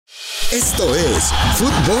Esto es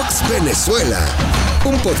Footbox Venezuela,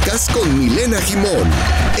 un podcast con Milena Gimón,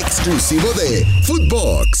 exclusivo de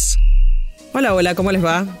Footbox. Hola, ¿cómo les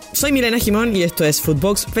va? Soy Milena Gimón y esto es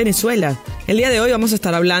Footbox Venezuela. El día de hoy vamos a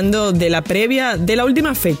estar hablando de la previa de la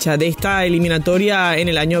última fecha de esta eliminatoria en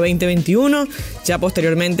el año 2021. Ya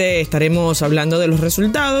posteriormente estaremos hablando de los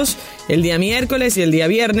resultados el día miércoles y el día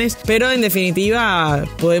viernes, pero en definitiva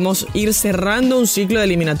podemos ir cerrando un ciclo de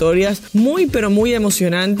eliminatorias muy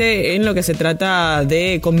emocionante en lo que se trata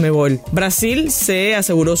de Conmebol. Brasil se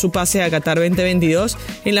aseguró su pase a Qatar 2022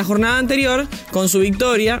 en la jornada anterior con su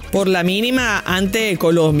victoria por la mínima ante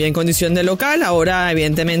Colombia en condición de local, ahora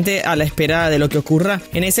evidentemente a la espera de lo que ocurra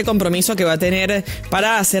en ese compromiso que va a tener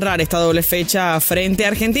para cerrar esta doble fecha frente a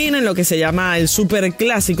Argentina en lo que se llama el Super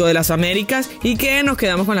Clásico de las Américas, y que nos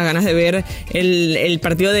quedamos con las ganas de ver el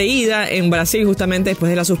partido de ida en Brasil justamente después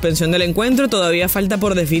de la suspensión del encuentro. Todavía falta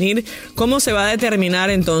por definir cómo se va a determinar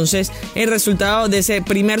entonces el resultado de ese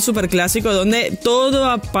primer Super Clásico, donde todo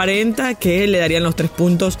aparenta que le darían los 3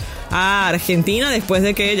 puntos a Argentina después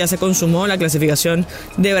de que ya se consumó la clasificación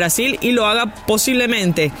de Brasil, y lo haga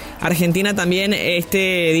posiblemente Argentina también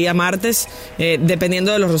este día martes,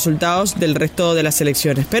 dependiendo de los resultados del resto de las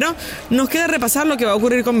selecciones. Pero nos queda repasar lo que va a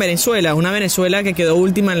ocurrir con Venezuela, una Venezuela que quedó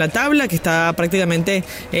última en la tabla, que está prácticamente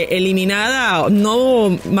eliminada,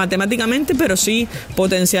 no matemáticamente, pero sí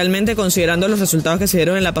potencialmente, considerando los resultados que se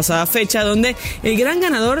dieron en la pasada fecha, donde el gran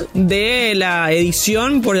ganador de la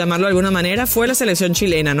edición, por llamarlo de alguna manera, fue la selección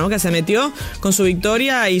chilena, ¿no? Que se metió con su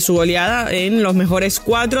victoria y su goleada en los mejores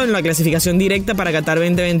 4 en la clasificación directa para Qatar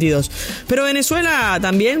 2022. Pero Venezuela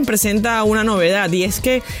también presenta una novedad, y es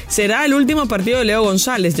que será el último partido de Leo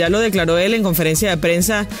González. Ya lo declaró él en conferencia de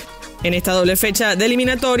prensa en esta doble fecha de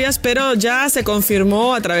eliminatorias, pero ya se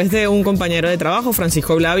confirmó a través de un compañero de trabajo,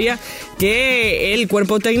 Francisco Blavia, que el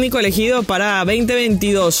cuerpo técnico elegido para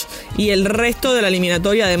 2022 y el resto de la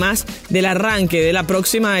eliminatoria, además del arranque de la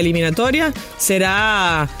próxima eliminatoria,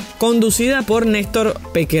 será conducida por Néstor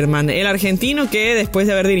Pékerman, el argentino que después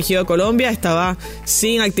de haber dirigido a Colombia estaba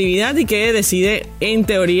sin actividad y que decide, en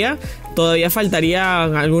teoría, todavía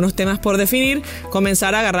faltarían algunos temas por definir,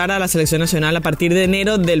 comenzar a agarrar a la selección nacional a partir de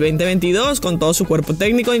enero del 2022 con todo su cuerpo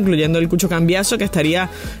técnico, incluyendo el Cucho Cambiaso, que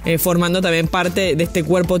estaría formando también parte de este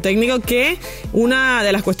cuerpo técnico. Que una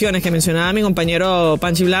de las cuestiones que mencionaba mi compañero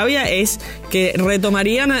Panchi Blavia es que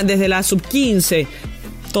retomarían desde la sub-15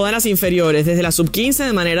 todas las inferiores, desde la sub-15,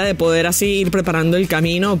 de manera de poder así ir preparando el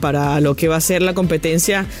camino para lo que va a ser la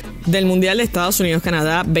competencia del Mundial de Estados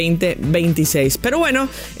Unidos-Canadá 2026. Pero bueno,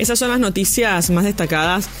 esas son las noticias más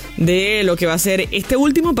destacadas de lo que va a ser este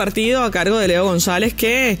último partido a cargo de Leo González,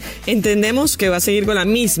 que entendemos que va a seguir con la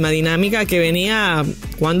misma dinámica que venía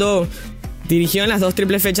cuando dirigió en las 2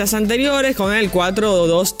 triple fechas anteriores, con el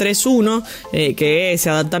 4-2-3-1, que se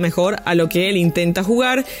adapta mejor a lo que él intenta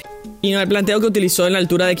jugar, y no el planteo que utilizó en la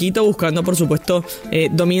altura de Quito, buscando por supuesto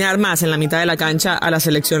dominar más en la mitad de la cancha a la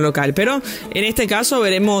selección local. Pero en este caso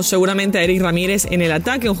veremos seguramente a Eric Ramírez en el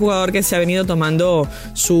ataque, un jugador que se ha venido tomando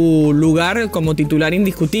su lugar como titular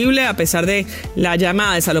indiscutible. A pesar de la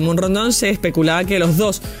llamada de Salomón Rondón, se especulaba que los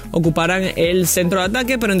dos ocuparan el centro de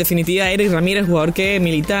ataque, pero en definitiva Eric Ramírez, jugador que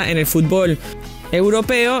milita en el fútbol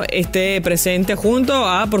europeo, esté presente junto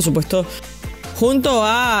a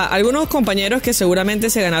algunos compañeros que seguramente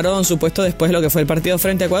se ganaron su puesto después de lo que fue el partido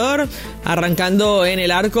frente a Ecuador, arrancando en el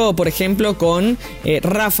arco, por ejemplo, con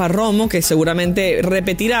Rafa Romo, que seguramente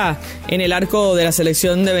repetirá en el arco de la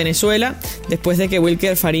selección de Venezuela, después de que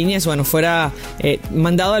Wilker Fariñez, fuera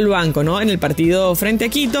mandado al banco, ¿no?, en el partido frente a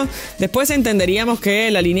Quito. Después entenderíamos que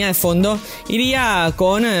la línea de fondo iría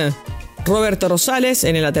con Roberto Rosales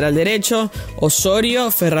en el lateral derecho,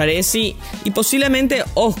 Osorio, Ferraresi y posiblemente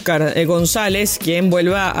Oscar González, quien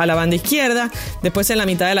vuelva a la banda izquierda. Después en la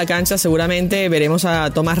mitad de la cancha seguramente veremos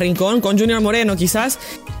a Tomás Rincón con Junior Moreno quizás,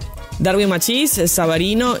 Darwin Machís,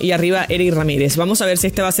 Savarino y arriba Eric Ramírez. Vamos a ver si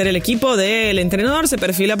este va a ser el equipo del entrenador. Se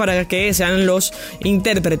perfila para que sean los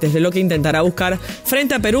intérpretes de lo que intentará buscar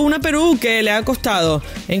frente a Perú. Una Perú que le ha costado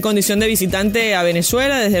en condición de visitante a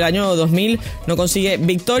Venezuela. Desde el año 2000 no consigue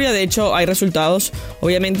victoria. De hecho, hay resultados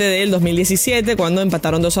obviamente del 2017 cuando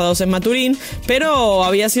empataron 2-2 en Maturín, pero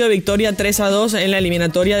había sido victoria 3-2 en la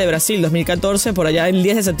eliminatoria de Brasil 2014, por allá el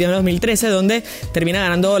 10 de septiembre de 2013, donde termina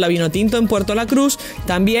ganando la Vinotinto en Puerto La Cruz.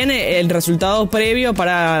 También el resultado previo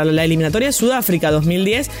para la eliminatoria de Sudáfrica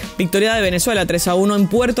 2010, victoria de Venezuela 3-1 en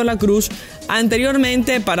Puerto La Cruz.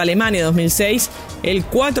 Anteriormente para Alemania 2006, el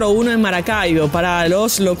 4-1 en Maracaibo para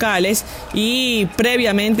los locales y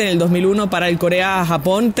previamente en el 2001 para el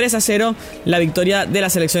Corea-Japón 3-0 la victoria de la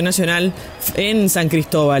selección nacional en San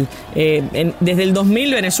Cristóbal. Desde el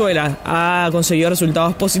 2000 Venezuela ha conseguido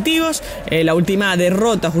resultados positivos. La última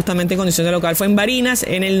derrota justamente en condición de local fue en Barinas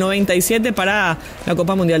en el 97 para la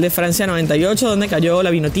Copa Mundial de Francia 98, donde cayó la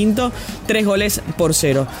Vinotinto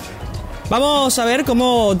 3-0. Vamos a ver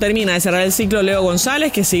cómo termina de cerrar el ciclo Leo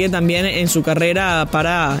González, que sigue también en su carrera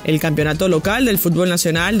para el campeonato local del fútbol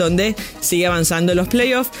nacional, donde sigue avanzando en los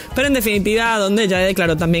playoffs, pero en definitiva donde ya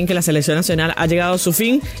declaró también que la selección nacional ha llegado a su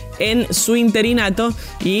fin en su interinato,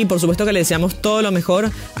 y por supuesto que le deseamos todo lo mejor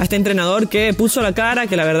a este entrenador que puso la cara,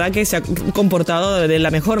 que la verdad que se ha comportado de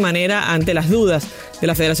la mejor manera ante las dudas de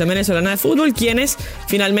la Federación Venezolana de Fútbol, quienes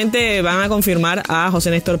finalmente van a confirmar a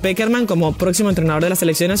José Néstor Pékerman como próximo entrenador de la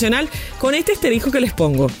selección nacional, con este asterisco que les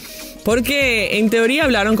pongo. Porque en teoría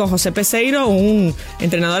hablaron con José Peseiro, un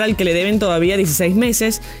entrenador al que le deben todavía 16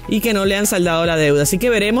 meses y que no le han saldado la deuda. Así que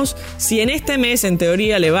veremos si en este mes en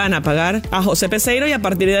teoría le van a pagar a José Peseiro, y a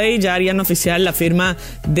partir de ahí ya harían oficial la firma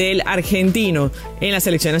del argentino en la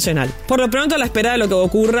selección nacional. Por lo pronto, a la espera de lo que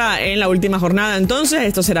ocurra en la última jornada, entonces,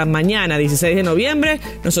 esto será mañana 16 de noviembre.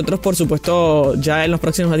 Nosotros, por supuesto, ya en los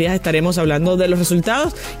próximos días estaremos hablando de los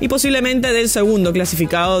resultados y posiblemente del segundo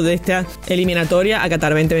clasificado de esta eliminatoria a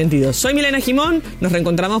Qatar 2022. Soy Milena Gimón, nos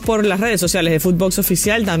reencontramos por las redes sociales de Footbox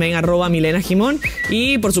Oficial, también @Milena Gimón,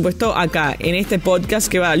 y por supuesto acá en este podcast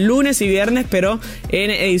que va lunes y viernes, pero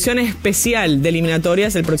en edición especial de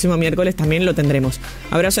eliminatorias el próximo miércoles también lo tendremos.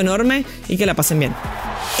 Abrazo enorme y que la pasen bien.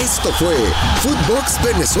 Esto fue Footbox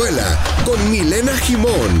Venezuela con Milena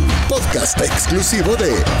Gimón, podcast exclusivo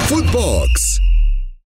de Footbox.